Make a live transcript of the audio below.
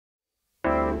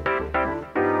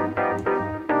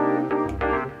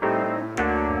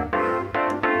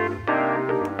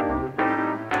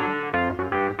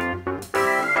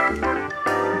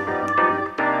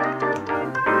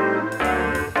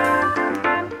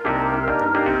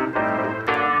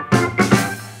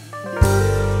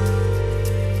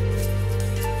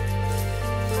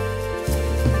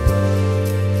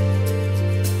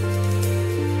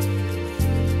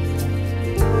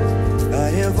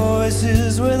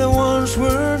once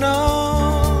were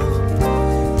known.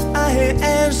 I hear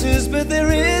answers, but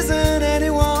there isn't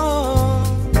anyone.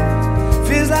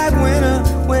 Feels like winter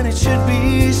when it should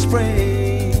be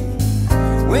spring.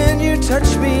 When you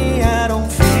touch me, I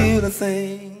don't feel a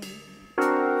thing.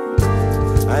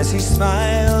 I see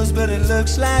smiles, but it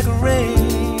looks like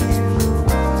rain.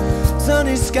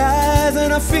 Sunny skies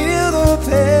and I feel the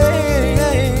pain.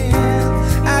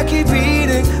 I keep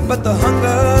eating, but the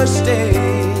hunger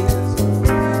stays.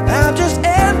 I'm just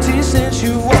empty since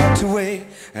you walked away.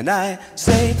 And I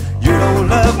say, you don't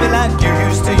love me like you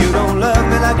used to. You don't love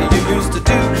me like you used to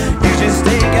do. You just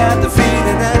ain't got the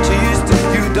feeling that you used to.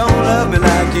 You don't love me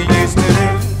like you used to do.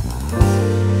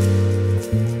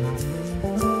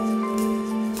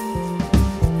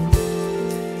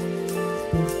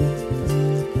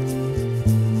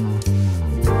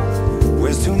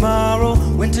 Tomorrow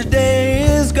when today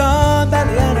is gone.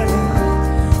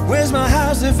 Where's my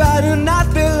house if I do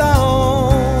not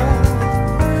belong?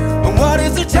 And what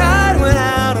if the tide went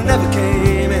out and never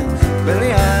came in?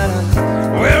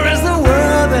 Where is the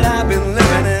world that I've been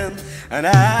living in? And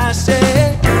I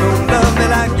say, you don't love me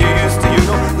like you used to. You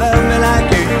don't love me like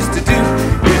you used to do.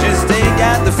 You just ain't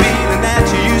got the feeling that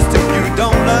you used to. You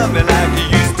don't love me like you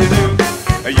used to do.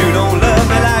 You don't love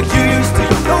me like you used to.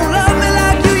 You don't love me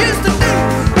like you used to do.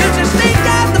 Ain't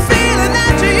got the feeling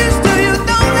that you used to. You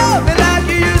don't love me like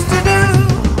you used to do.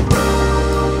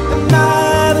 Am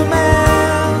I the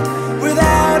man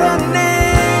without a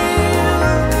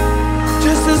name?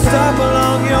 Just to stop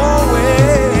along your way.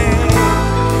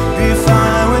 Be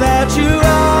fine without you. I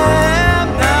am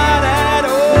not at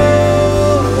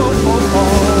all.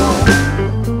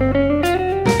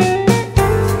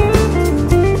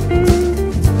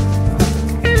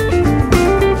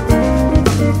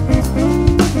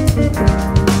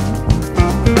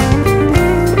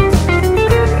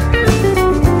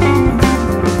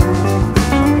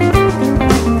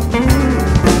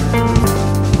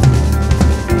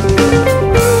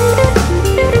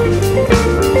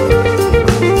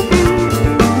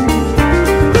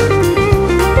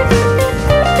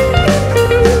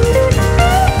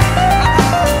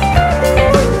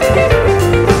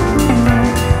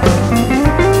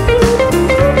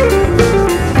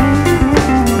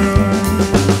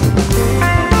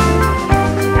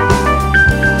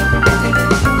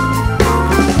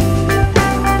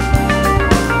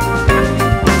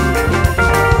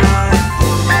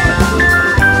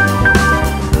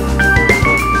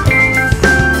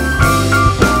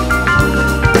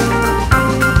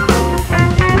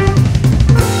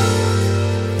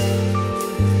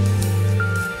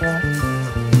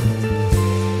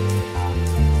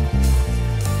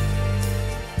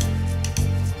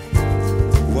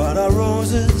 What are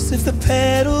roses if the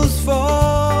petals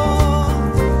fall?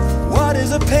 What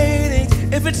is a painting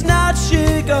if it's not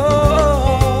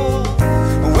Chicago?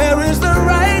 Where is the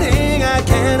writing I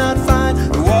cannot find?